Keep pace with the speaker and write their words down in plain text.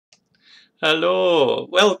Hello,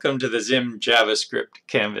 welcome to the ZIM JavaScript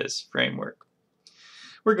Canvas framework.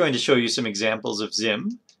 We're going to show you some examples of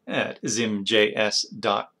ZIM at zimjs.com,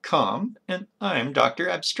 and I'm Dr.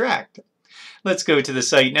 Abstract. Let's go to the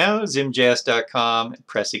site now, zimjs.com,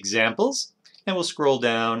 press examples, and we'll scroll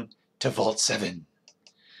down to Vault 7.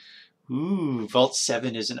 Ooh, Vault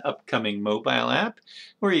 7 is an upcoming mobile app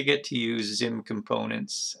where you get to use ZIM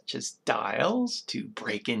components such as dials to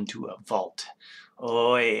break into a vault.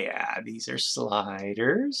 Oh yeah, these are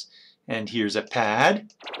sliders, and here's a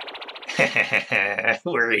pad.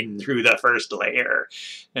 We're in through the first layer,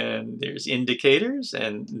 and there's indicators,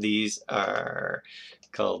 and these are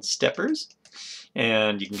called steppers,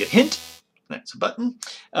 and you can get hint. That's a button.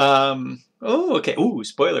 Oh, okay. Ooh,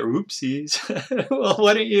 spoiler. Oopsies. Well,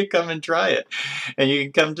 why don't you come and try it? And you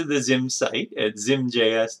can come to the ZIM site at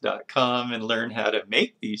zimjs.com and learn how to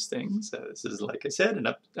make these things. This is, like I said, an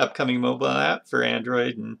upcoming mobile app for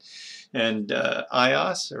Android and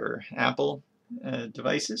iOS or Apple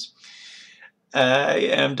devices. I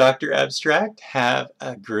am Dr. Abstract. Have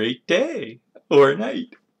a great day or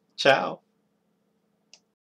night. Ciao.